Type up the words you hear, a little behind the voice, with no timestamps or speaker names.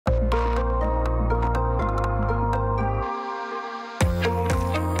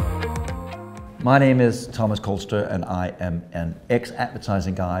My name is Thomas Kolster and I am an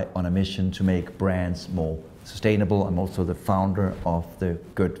ex-advertising guy on a mission to make brands more sustainable. I'm also the founder of the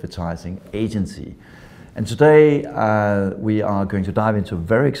Good Advertising Agency. And today we are going to dive into a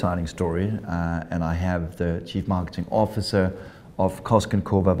very exciting story and I have the Chief Marketing Officer of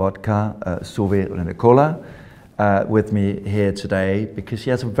Koskenkorva vodka, Suvi Reinikkala, with me here today because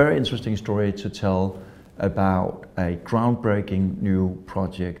she has a very interesting story to tell about a groundbreaking new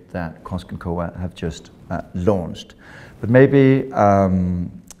project that Koskenkorva have just launched. But maybe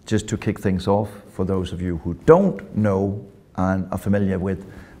just to kick things off, for those of you who don't know and are familiar with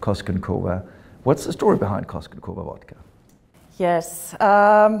Koskenkorva, what's the story behind Koskenkorva vodka? Yes,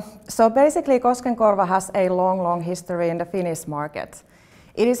 so basically Koskenkorva has a long history in the Finnish market.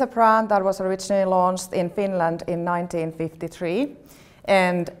 It is a brand that was originally launched in Finland in 1953.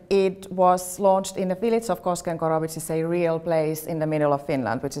 And it was launched in the village of Koskenkorva, which is a real place in the middle of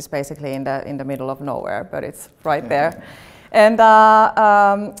Finland, which is basically in the middle of nowhere, but it's right there. And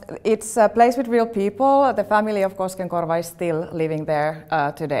it's a place with real people. The family of Koskenkorva is still living there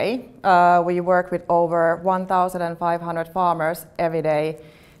today. We work with over 1,500 farmers every day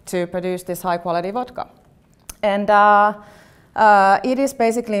to produce this high quality vodka. And it is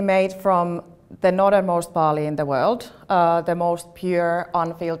basically made from the northernmost barley in the world, the most pure,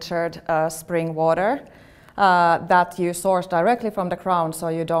 unfiltered spring water that you source directly from the ground, so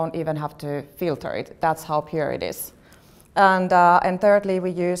you don't even have to filter it. That's how pure it is. And thirdly, we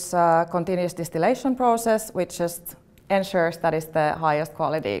use a continuous distillation process, which just ensures that it's the highest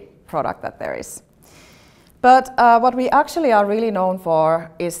quality product that there is. But what we actually are really known for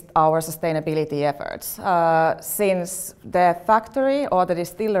is our sustainability efforts. Since the factory or the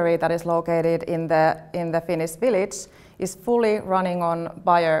distillery that is located in the Finnish village is fully running on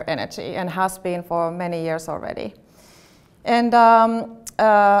bioenergy and has been for many years already. And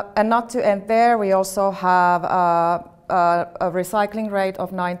not to end there, we also have a recycling rate of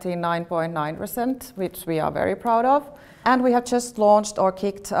 99.9%, which we are very proud of. And we have just launched or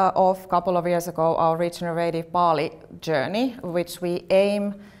kicked off a couple of years ago our regenerative barley journey, which we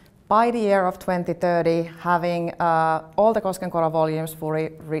aim by the year of 2030 having all the Koskenkorva volumes fully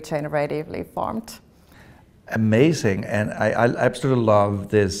regeneratively farmed. Amazing, and I absolutely love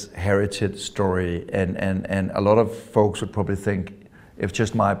this heritage story, and a lot of folks would probably think if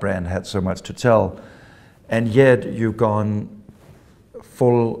just my brand had so much to tell, and yet you've gone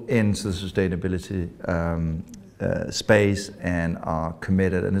full into the sustainability space and are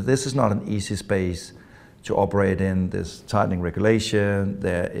committed. And this is not an easy space to operate in. There's tightening regulation,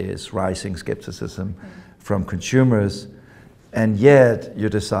 there is rising skepticism from consumers, and yet you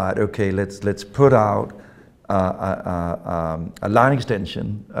decide, okay, let's put out a line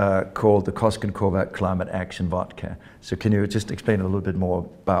extension called the Koskenkorva Climate Action Vodka. So can you just explain a little bit more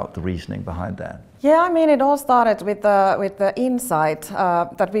about the reasoning behind that? Yeah, I mean, it all started with the insight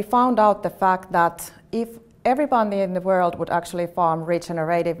that we found out the fact that if everybody in the world would actually farm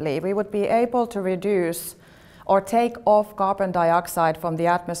regeneratively, we would be able to reduce or take off carbon dioxide from the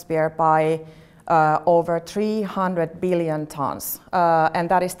atmosphere by over 300 billion tons. And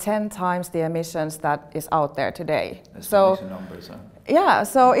that is 10 times the emissions that is out there today. That's so amazing numbers, huh? Yeah,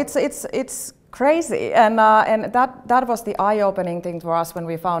 so it's crazy. And that was the eye-opening thing for us when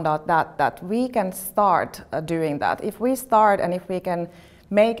we found out that we can start doing that. If we start and if we can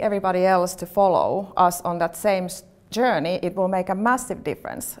make everybody else to follow us on that same journey, it will make a massive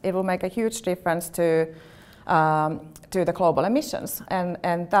difference. It will make a huge difference to the global emissions,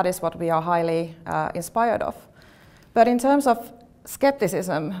 and that is what we are highly inspired of. But in terms of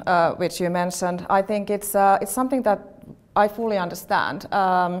skepticism, which you mentioned, I think it's something that I fully understand.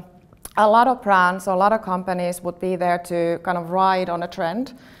 A lot of brands, a lot of companies would be there to kind of ride on a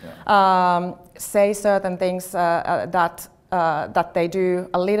trend, say certain things that they do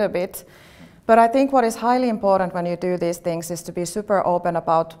a little bit. But I think what is highly important when you do these things is to be super open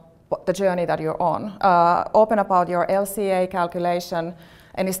about the journey that you're on, open about your LCA calculation,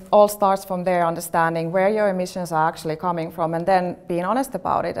 and it all starts from there, understanding where your emissions are actually coming from and then being honest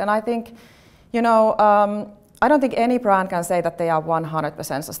about it. And I think, you know, I don't think any brand can say that they are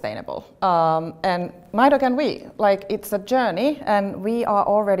 100% sustainable, and neither can we. Like, it's a journey, and we are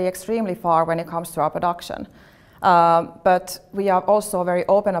already extremely far when it comes to our production. But we are also very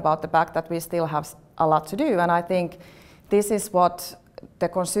open about the fact that we still have a lot to do, and I think this is what the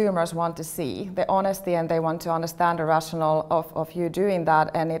consumers want to see, the honesty, and they want to understand the rationale of you doing that,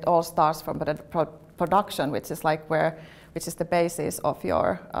 and it all starts from the production, which is the basis of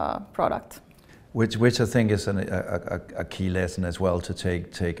your product. Which I think is a key lesson as well, to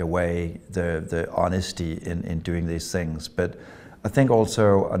take away the honesty in doing these things. But I think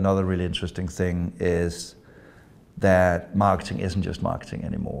also another really interesting thing is that marketing isn't just marketing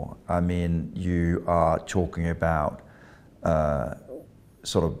anymore. I mean, you are talking about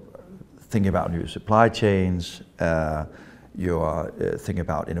sort of thinking about new supply chains, you are thinking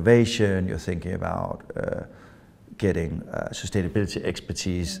about innovation, you're thinking about getting sustainability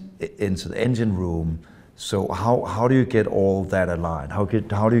expertise into the engine room. So how do you get all that aligned? How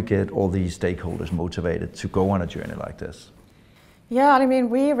do you get all these stakeholders motivated to go on a journey like this? Yeah, I mean,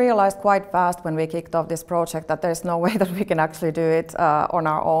 we realized quite fast when we kicked off this project that there's no way that we can actually do it on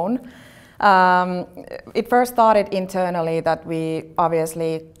our own. It first started internally that we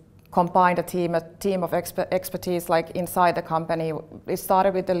obviously combined a team of expertise like inside the company. It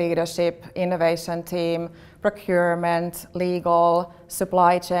started with the leadership, innovation team, procurement, legal,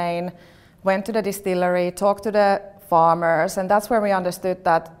 supply chain, went to the distillery, talked to the farmers, and that's where we understood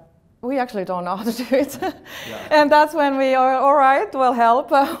that we actually don't know how to do it. Yeah. And that's when we are, all right, we'll help,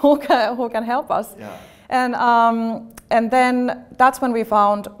 who can help us? Yeah. And then that's when we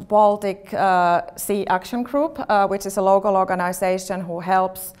found Baltic Sea Action Group, which is a local organization who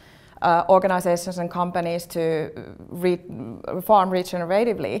helps organizations and companies to farm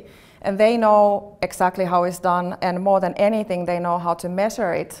regeneratively. And they know exactly how it's done, and more than anything, they know how to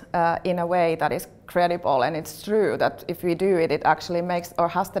measure it in a way that is credible, and it's true that if we do it, it actually makes or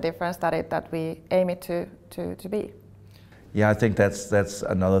has the difference that we aim it to be. Yeah, I think that's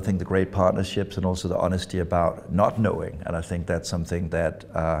another thing, the great partnerships and also the honesty about not knowing, and I think that's something that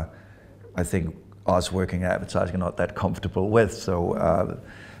I think us working in advertising are not that comfortable with. So.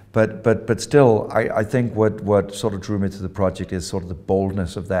 But still, I think what sort of drew me to the project is sort of the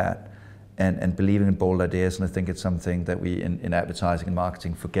boldness of that and believing in bold ideas, and I think it's something that we in advertising and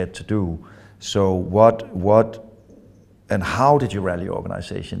marketing forget to do. So what and how did you rally your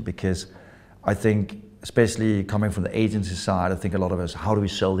organization? Because I think, especially coming from the agency side, I think a lot of us, how do we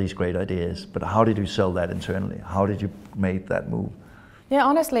sell these great ideas? But how did you sell that internally? How did you make that move? Yeah,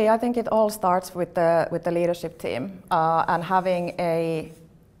 honestly, I think it all starts with the leadership team and having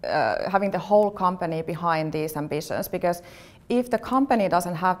the whole company behind these ambitions, because if the company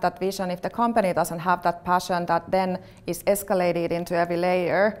doesn't have that vision, if the company doesn't have that passion that then is escalated into every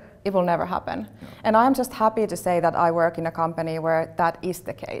layer, it will never happen. Yeah. And I'm just happy to say that I work in a company where that is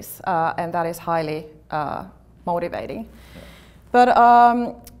the case, and that is highly motivating.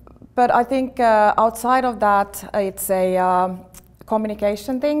 Yeah. But I think outside of that, it's a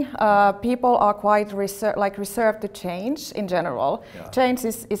communication thing. People are quite reserved to change in general. Yeah. Change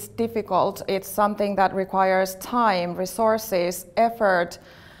is difficult. It's something that requires time, resources, effort,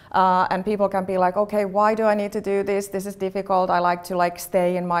 and people can be like, okay, why do I need to do this? This is difficult. I like to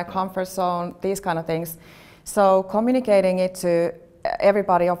stay in my comfort zone, these kind of things. So communicating it to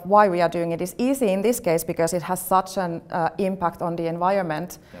everybody of why we are doing it is easy in this case because it has such an impact on the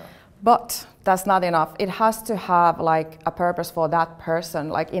environment. Yeah. But that's not enough. It has to have a purpose for that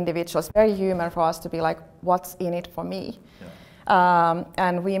person, individuals. It's very human for us to be like, what's in it for me? Yeah.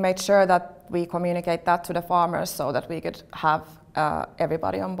 And we made sure that we communicate that to the farmers so that we could have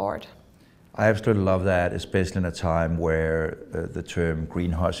everybody on board. I absolutely love that, especially in a time where the term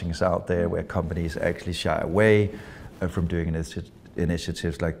greenwashing is out there, where companies actually shy away from doing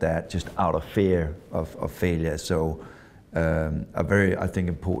initiatives like that, just out of fear of failure. So. A very, I think,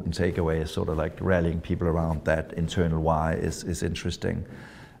 important takeaway is sort of rallying people around that internal why is interesting.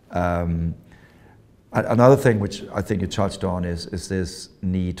 Another thing which I think you touched on is this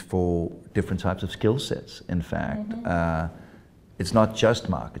need for different types of skill sets, in fact. Mm-hmm. It's not just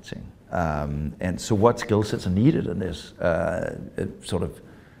marketing. And so what skill sets are needed in this sort of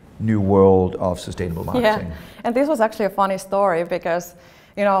new world of sustainable marketing? Yeah, and this was actually a funny story because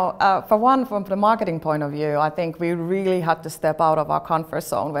from the marketing point of view, I think we really had to step out of our comfort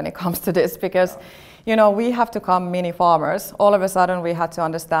zone when it comes to this because, we have to become mini farmers. All of a sudden, we had to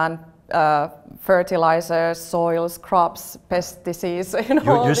understand fertilizers, soils, crops, pesticides,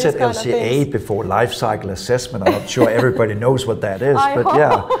 You said LCA before, life cycle assessment. I'm not sure everybody knows what that is, but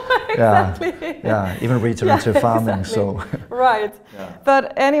yeah. Exactly. Yeah, even regenerative farming, exactly. So. Right. Yeah.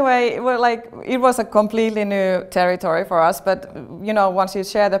 But anyway, it was a completely new territory for us, but once you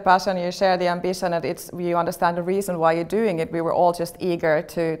share the passion, you share the ambition, and you understand the reason why you're doing it, we were all just eager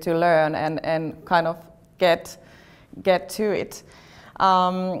to learn and kind of get to it.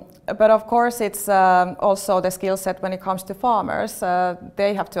 But of course, it's also the skill set when it comes to farmers.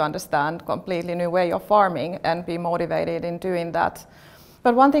 They have to understand completely new way of farming and be motivated in doing that.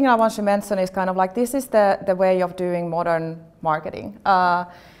 But one thing I want to mention is kind of this is the way of doing modern marketing.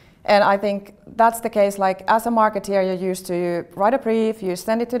 And I think that's the case, as a marketeer, you're used to write a brief, you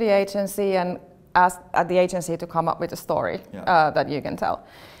send it to the agency, and ask at the agency to come up with a story that you can tell.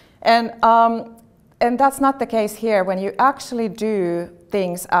 And that's not the case here. When you actually do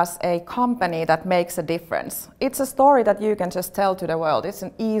things as a company that makes a difference, it's a story that you can just tell to the world. It's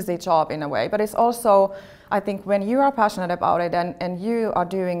an easy job in a way, but it's also, I think, when you are passionate about it and you are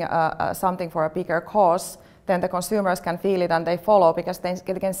doing something for a bigger cause, then the consumers can feel it and they follow, because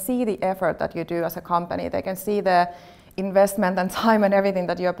they can see the effort that you do as a company. They can see the investment and time and everything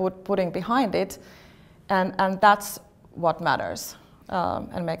that you're putting behind it, and that's what matters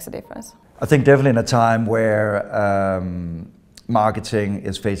and makes a difference. I think definitely in a time where marketing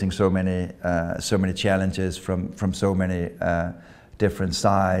is facing so many challenges from so many different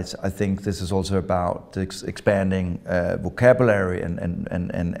sides, I think this is also about expanding vocabulary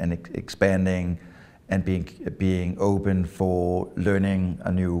and expanding and being open for learning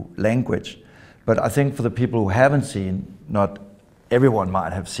a new language. But I think for the people who haven't seen, not everyone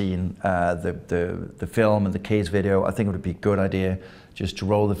might have seen the film and the case video, I think it would be a good idea just to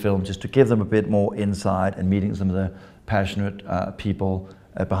roll the film, just to give them a bit more insight and meeting some of the passionate people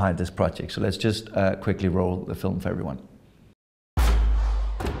behind this project. So let's just quickly roll the film for everyone.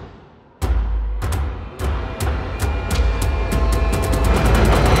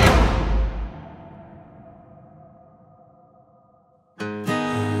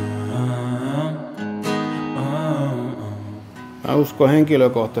 Mä uskon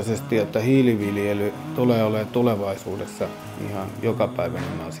henkilökohtaisesti, että hiiliviljely tulee olemaan tulevaisuudessa ihan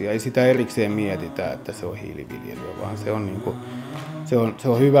jokapäiväinen asia. Ei sitä erikseen mietitä, että se on hiiliviljelyä, vaan se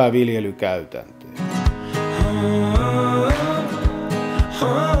on hyvää viljelykäytäntöä.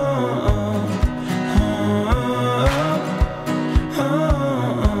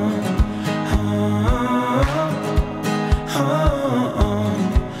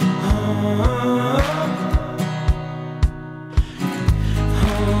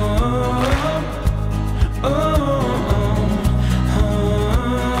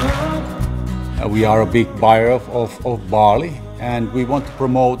 We are a big buyer of barley, and we want to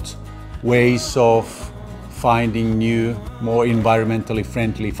promote ways of finding new, more environmentally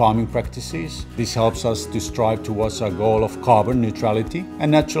friendly farming practices. This helps us to strive towards our goal of carbon neutrality,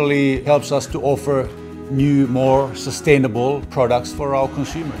 and naturally helps us to offer new, more sustainable products for our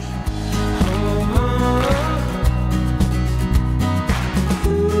consumers.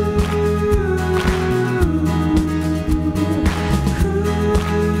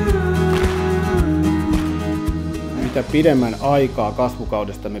 Mitä pidemmän aikaa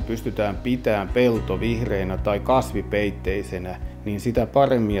kasvukaudesta me pystytään pitämään pelto vihreinä tai kasvipeitteisenä, niin sitä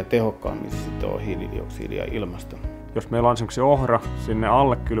paremmin ja tehokkaammin se sitoo hiilidioksidia ilmasta. Jos meillä on esimerkiksi ohra, sinne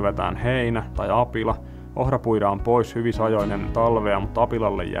alle kylvetään heinä tai apila. Ohra puidaan pois hyvissä ajoin ennen talvea, mutta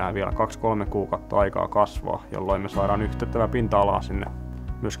apilalle jää vielä 2-3 kuukautta aikaa kasvaa, jolloin me saadaan yhtettävä pinta-alaa sinne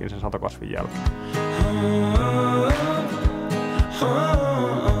myöskin sen satokasvin jälkeen.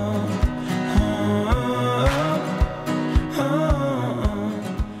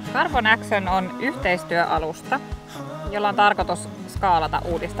 Carbon Action on yhteistyöalusta, jolla on tarkoitus skaalata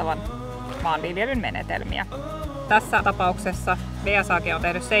uudistavan maanviljelyn menetelmiä. Tässä tapauksessa VSAG on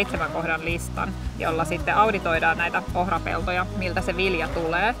tehnyt 7 kohdan listan, jolla sitten auditoidaan näitä ohrapeltoja, miltä se vilja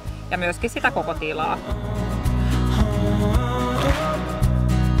tulee, ja myöskin sitä koko tilaa.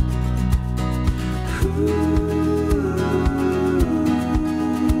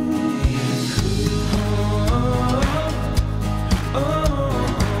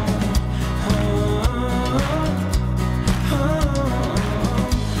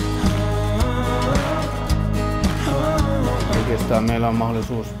 Oikeastaan meillä on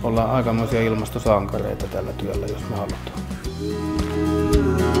mahdollisuus olla aikamoisia ilmastosankareita tällä työllä, jos me halutaan.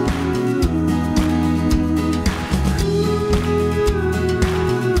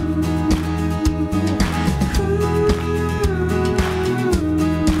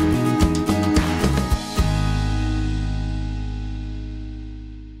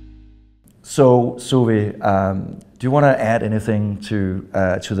 So, Suvi, do you want to add anything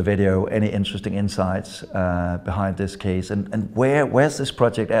to the video? Any interesting insights behind this case, and where's this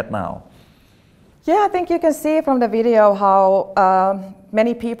project at now? Yeah, I think you can see from the video how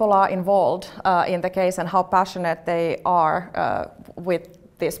many people are involved in the case and how passionate they are with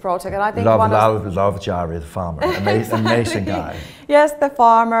this project. And I think love Jari, the farmer, amazing guy. Yes, the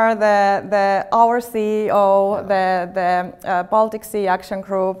farmer, our CEO, the Baltic Sea Action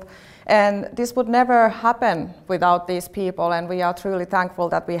Group. And this would never happen without these people, and we are truly thankful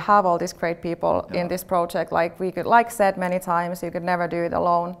that we have all these great people in this project. Like said many times, you could never do it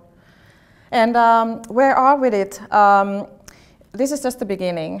alone. And where are we with it? This is just the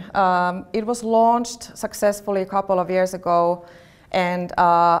beginning. It was launched successfully a couple of years ago, And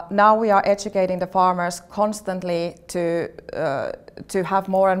now we are educating the farmers constantly to have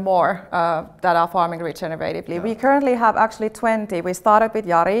more and more that are farming regeneratively. Yeah. We currently have actually 20. We started with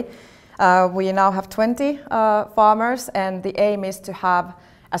Jari. We now have 20 farmers, and the aim is to have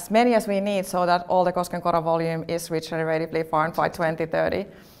as many as we need so that all the Koskenkorva volume is regeneratively farmed by 2030.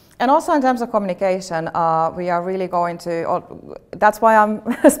 And also in terms of communication, we are really going to, that's why I'm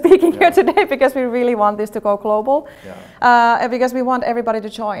speaking here today, because we really want this to go global. Yeah. Because we want everybody to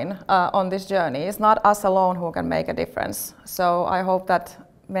join on this journey. It's not us alone who can make a difference. So I hope that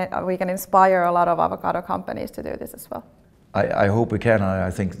we can inspire a lot of avocado companies to do this as well. I hope we can.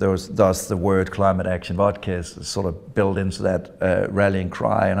 I think thus the word climate action vodka is sort of built into that rallying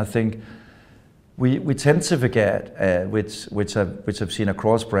cry. And I think we tend to forget, which I've seen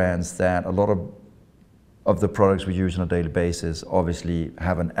across brands, that a lot of the products we use on a daily basis obviously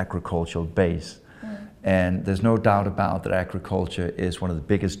have an agricultural base. And there's no doubt about that agriculture is one of the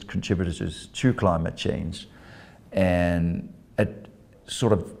biggest contributors to climate change. And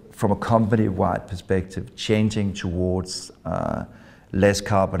sort of from a company-wide perspective, changing towards less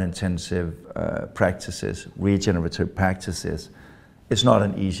carbon-intensive practices, regenerative practices, it's not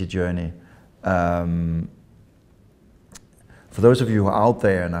an easy journey. For those of you who are out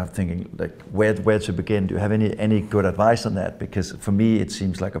there and are thinking like where to begin, do you have any good advice on that? Because for me it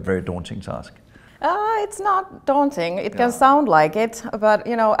seems like a very daunting task. It's not daunting. It can sound like it, but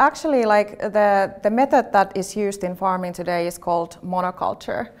you know, actually, like the method that is used in farming today is called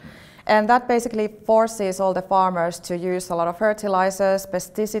monoculture, and that basically forces all the farmers to use a lot of fertilizers,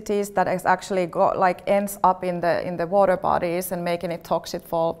 pesticides that is actually ends up in the water bodies and making it toxic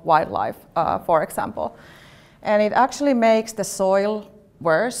for wildlife, for example. And it actually makes the soil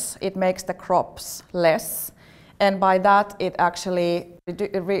worse. It makes the crops less. And by that, it actually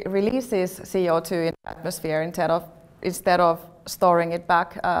releases CO2 in the atmosphere instead of storing it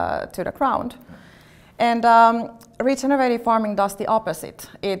back to the ground. And regenerative farming does the opposite.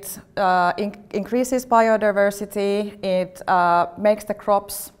 It increases biodiversity, it makes the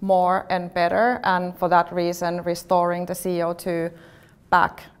crops more and better, and for that reason, restoring the CO2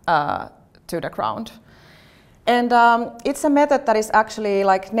 back to the ground. And it's a method that is actually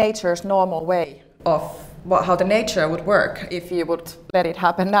like nature's normal way of how the nature would work if you would let it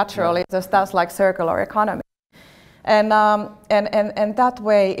happen naturally. Yeah. That's like circular economy. And that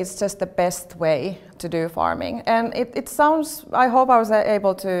way is just the best way to do farming. And it sounds, I hope I was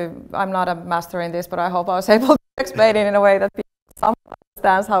able to, I'm not a master in this, but I hope I was able to explain it in a way that people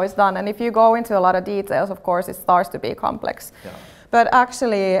understands how it's done. And if you go into a lot of details, of course, it starts to be complex. Yeah. But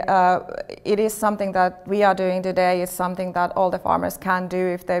actually, it is something that we are doing today. It's something that all the farmers can do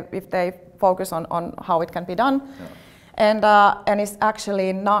if they focus on how it can be done. Yeah. And it's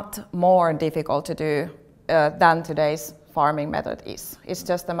actually not more difficult to do than today's farming method is. It's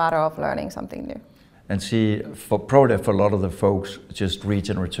just a matter of learning something new. And see, probably for a lot of the folks, just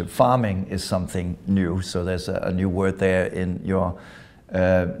regenerative farming is something new. So there's a new word there in your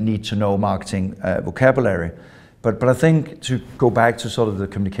need to know marketing vocabulary. But I think to go back to sort of the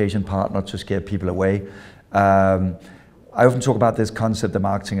communication part, not to scare people away, I often talk about this concept that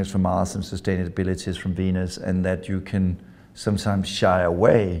marketing is from Mars and sustainability is from Venus, and that you can sometimes shy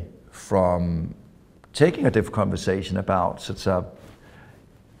away from taking a different conversation about such a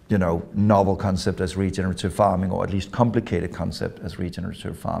novel concept as regenerative farming, or at least complicated concept as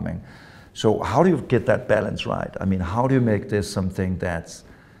regenerative farming. So how do you get that balance right? I mean, how do you make this something that's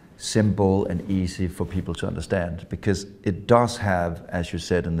simple and easy for people to understand? Because it does have, as you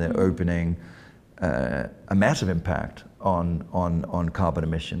said in the opening, a massive impact on carbon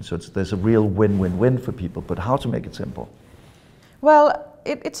emissions. So there's a real win-win-win for people, but how to make it simple? Well,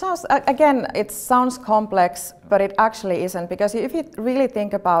 it sounds, again, it sounds complex, but it actually isn't, because if you really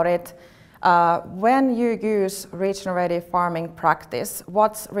think about it, when you use regenerative farming practice,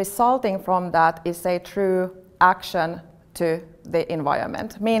 what's resulting from that is a true action to the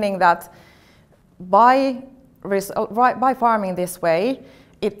environment, meaning that by farming this way,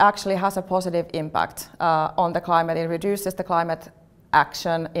 it actually has a positive impact on the climate. It reduces the climate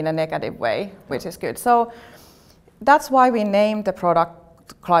action in a negative way, which is good. So that's why we named the product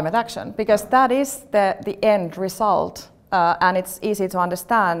Climate Action, because that is the end result, and it's easy to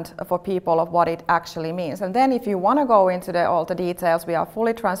understand for people of what it actually means. And then if you want to go into all the details, we are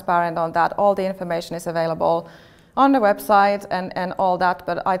fully transparent on that. All the information is available on the website and all that,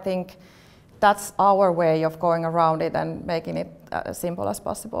 but I think that's our way of going around it and making it as simple as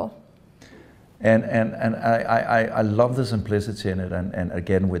possible. And I love the simplicity in it, and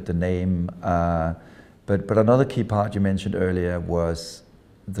again with the name. But another key part you mentioned earlier was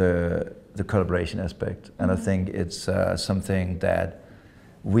the the collaboration aspect, and I think it's something that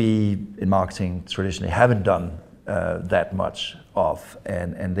we in marketing traditionally haven't done that much of,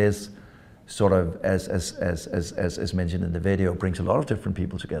 and this sort of, as mentioned in the video, brings a lot of different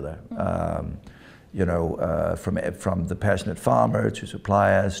people together. You know, from the passionate farmer to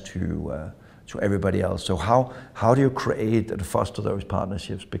suppliers to everybody else. So how do you create and foster those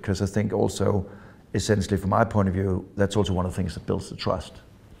partnerships? Because I think also, essentially, from my point of view, that's also one of the things that builds the trust.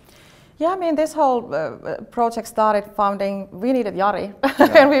 Yeah, I mean, this whole project started founding, we needed Jari,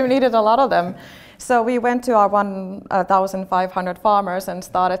 and we needed a lot of them. So we went to our 1,500 farmers and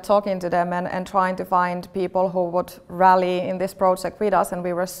started talking to them and trying to find people who would rally in this project with us. And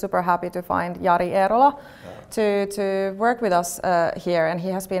we were super happy to find Jari Eerola to work with us here. And he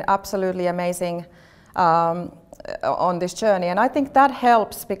has been absolutely amazing on this journey. And I think that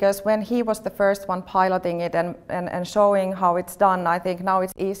helps, because when he was the first one piloting it and showing how it's done, I think now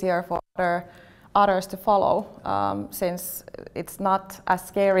it's easier for others to follow, since it's not as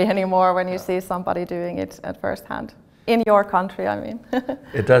scary anymore when you see somebody doing it at first hand. In your country, I mean.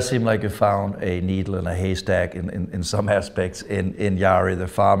 It does seem like you found a needle in a haystack in some aspects in Jari, the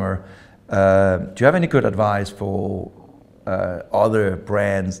farmer. Do you have any good advice for other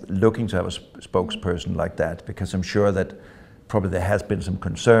brands looking to have a spokesperson like that? Because I'm sure that probably there has been some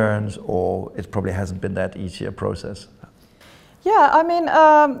concerns, or it probably hasn't been that easy a process. Yeah, I mean,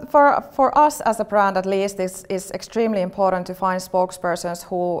 for us as a brand, at least, it's extremely important to find spokespersons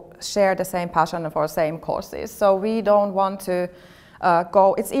who share the same passion for the same causes. So we don't want to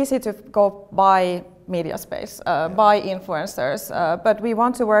it's easy to go by media space, by influencers, but we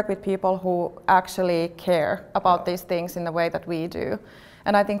want to work with people who actually care about these things in the way that we do.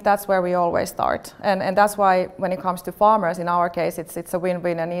 And I think that's where we always start. And that's why when it comes to farmers, in our case, it's a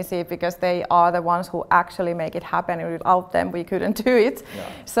win-win and easy, because they are the ones who actually make it happen, and without them we couldn't do it. Yeah.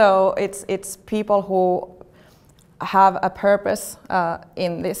 So it's people who have a purpose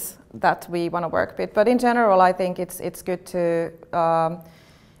in this that we want to work with. But in general, I think it's good to,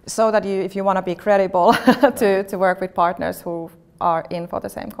 so that if you want to be credible, to work with partners who are in for the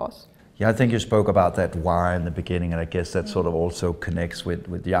same cause. Yeah, I think you spoke about that why in the beginning, and I guess that sort of also connects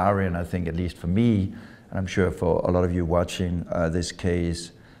with Jari, and I think at least for me, and I'm sure for a lot of you watching this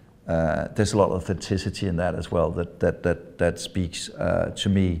case, there's a lot of authenticity in that as well that speaks to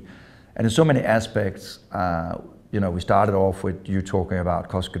me. And in so many aspects, you know, we started off with you talking about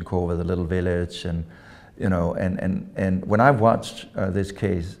Koskenkorva, the little village, and you know, and when I watched this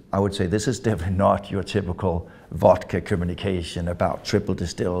case, I would say this is definitely not your typical vodka communication about triple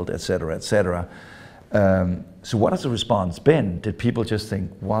distilled, etc., etc. So what has the response been? Did people just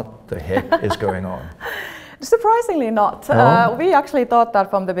think, what the heck is going on? Surprisingly not. No? We actually thought that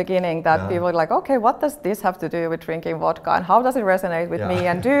from the beginning, that people were like, okay, what does this have to do with drinking vodka, and how does it resonate with me,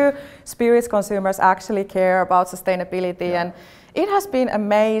 and do spirits consumers actually care about sustainability? And it has been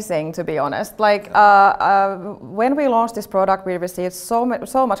amazing, to be honest. Like when we launched this product, we received so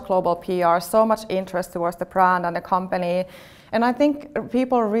much global PR, so much interest towards the brand and the company, and I think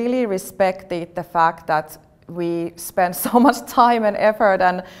people really respected the fact that we spend so much time and effort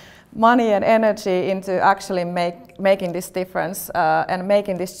and money and energy into actually making this difference and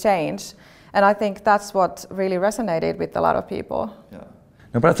making this change. And I think that's what really resonated with a lot of people. Yeah.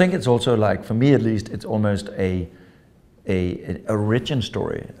 No, but I think it's also, like, for me at least, it's almost a origin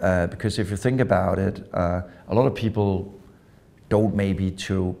story, because if you think about it, a lot of people don't maybe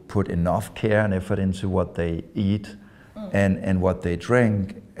to put enough care and effort into what they eat and what they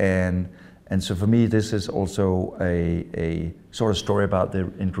drink, and so for me this is also a sort of story about the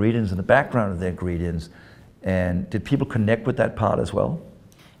ingredients and the background of the ingredients. And did people connect with that part as well?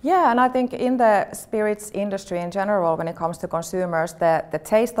 Yeah, and I think in the spirits industry in general, when it comes to consumers, the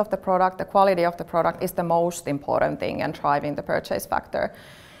taste of the product, the quality of the product is the most important thing and driving the purchase factor.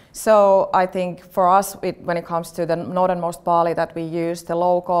 So I think for us, when it comes to the northernmost barley that we use, the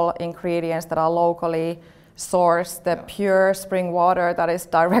local ingredients that are locally sourced, the pure spring water that is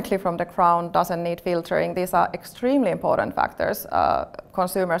directly from the ground, doesn't need filtering, these are extremely important factors,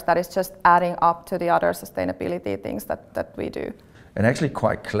 consumers, that is just adding up to the other sustainability things that we do. And actually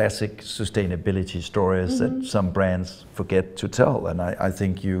quite classic sustainability stories that some brands forget to tell. And I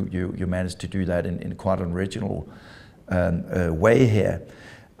think you managed to do that in quite an original way here.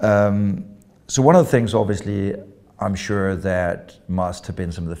 So one of the things, obviously, I'm sure that must have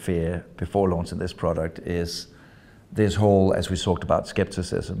been some of the fear before launching this product is this whole, as we talked about,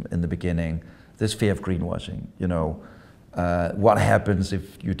 skepticism in the beginning, this fear of greenwashing. You know, what happens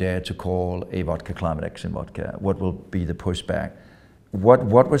if you dare to call a vodka climate action vodka? What will be the pushback?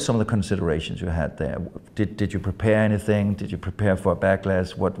 What were some of the considerations you had there? Did you prepare anything? Did you prepare for a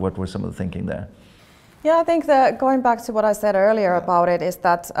backlash? What were some of the thinking there? Yeah, I think that going back to what I said earlier about it is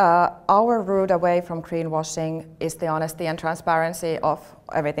that our route away from greenwashing is the honesty and transparency of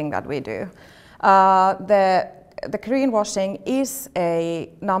everything that we do. The greenwashing is a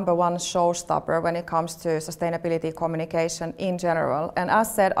 #1 showstopper when it comes to sustainability communication in general. And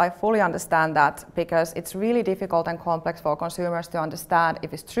as said, I fully understand that because it's really difficult and complex for consumers to understand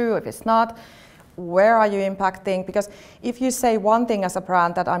if it's true, if it's not. Where are you impacting? Because if you say one thing as a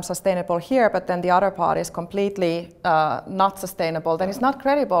brand that I'm sustainable here, but then the other part is completely not sustainable, then it's not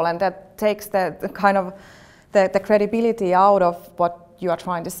credible, and that takes the kind of the credibility out of what you are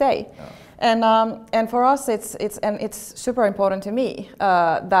trying to say. Yeah. And for us, it's super important to me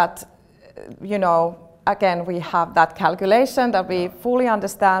that again we have that calculation that we fully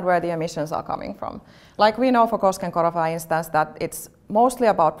understand where the emissions are coming from. Like we know for Koskenkorva, for instance, that it's mostly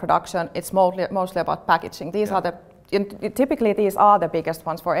about production, it's mostly about packaging. Typically these are the biggest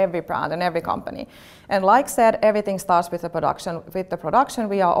ones for every brand and every company. And like said, everything starts with the production. With the production,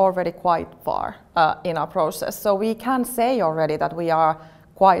 we are already quite far in our process. So we can say already that we are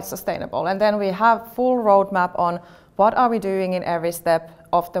quite sustainable. And then we have full roadmap on what are we doing in every step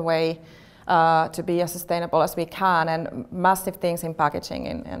of the way to be as sustainable as we can, and massive things in packaging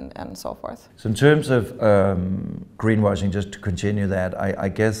and so forth. So in terms of greenwashing, just to continue that, I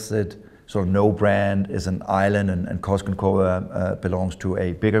guess that sort of no brand is an island, and Koskenkorva belongs to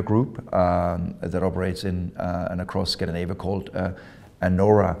a bigger group that operates in and across Scandinavia called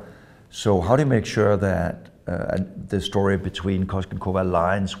Anora. So how do you make sure that the story between Koskenkorva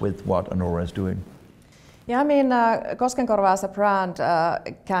aligns with what Anora is doing? Yeah, I mean, Koskenkorva as a brand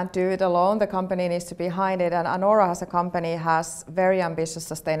can't do it alone. The company needs to be behind it, and Anora as a company has very ambitious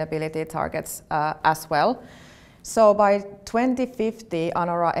sustainability targets as well. So by 2050,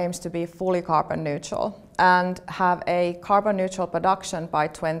 Anora aims to be fully carbon neutral and have a carbon neutral production by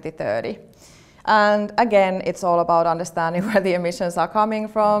 2030. And again, it's all about understanding where the emissions are coming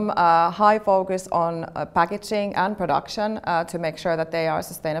from, high focus on packaging and production to make sure that they are as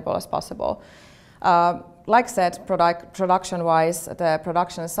sustainable as possible. Like said, production-wise, the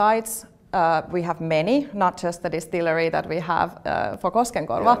production sites, we have many, not just the distillery that we have for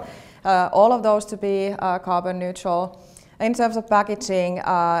Koskenkorva. Yeah. All of those to be carbon neutral. In terms of packaging,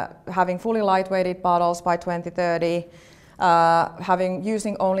 having fully lightweighted bottles by 2030,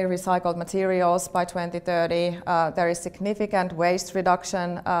 using only recycled materials by 2030. There is significant waste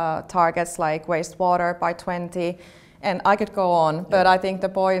reduction targets like wastewater by 20. And I could go on, but I think the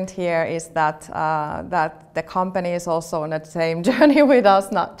point here is that the company is also on the same journey with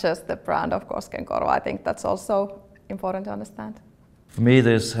us, not just the brand of Koskenkorva. I think that's also important to understand. For me,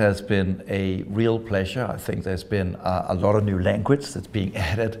 this has been a real pleasure. I think there's been a lot of new language that's being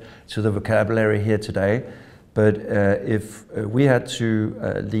added to the vocabulary here today. But if we had to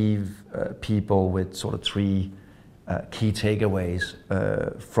leave people with sort of 3 key takeaways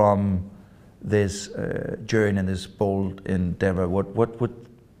from this journey and this bold endeavor, what would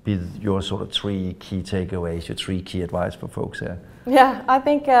be your sort of 3 key takeaways, your 3 key advice for folks here? Yeah, I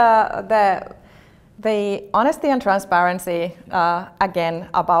think the honesty and transparency, again,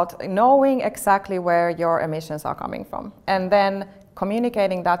 about knowing exactly where your emissions are coming from, and then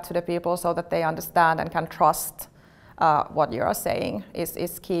communicating that to the people so that they understand and can trust what you are saying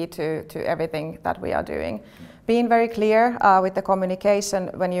is key to everything that we are doing. Being very clear with the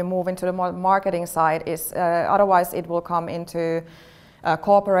communication when you move into the marketing side is otherwise it will come into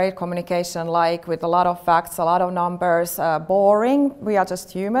corporate communication, like with a lot of facts, a lot of numbers, boring. We are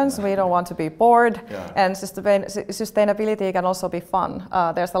just humans, we don't want to be bored. Yeah. And sustainability can also be fun.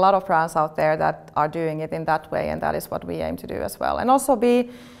 There's a lot of brands out there that are doing it in that way, and that is what we aim to do as well. And also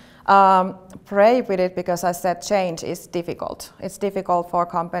be brave with it, because I said change is difficult. It's difficult for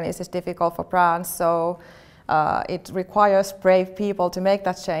companies, it's difficult for brands, so it requires brave people to make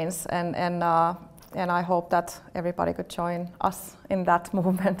that change, and I hope that everybody could join us in that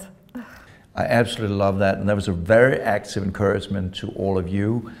movement. I absolutely love that, and that was a very active encouragement to all of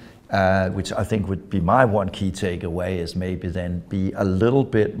you, which I think would be my 1 key takeaway, is maybe then be a little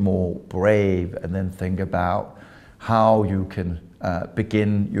bit more brave and then think about how you can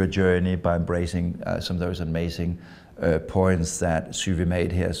begin your journey by embracing some of those amazing points that Suvi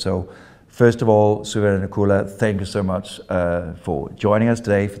made here. So first of all, Suvi and Reinikkala, thank you so much for joining us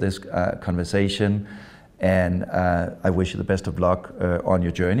today for this conversation, and I wish you the best of luck on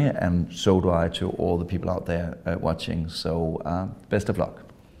your journey, and so do I to all the people out there watching. So best of luck.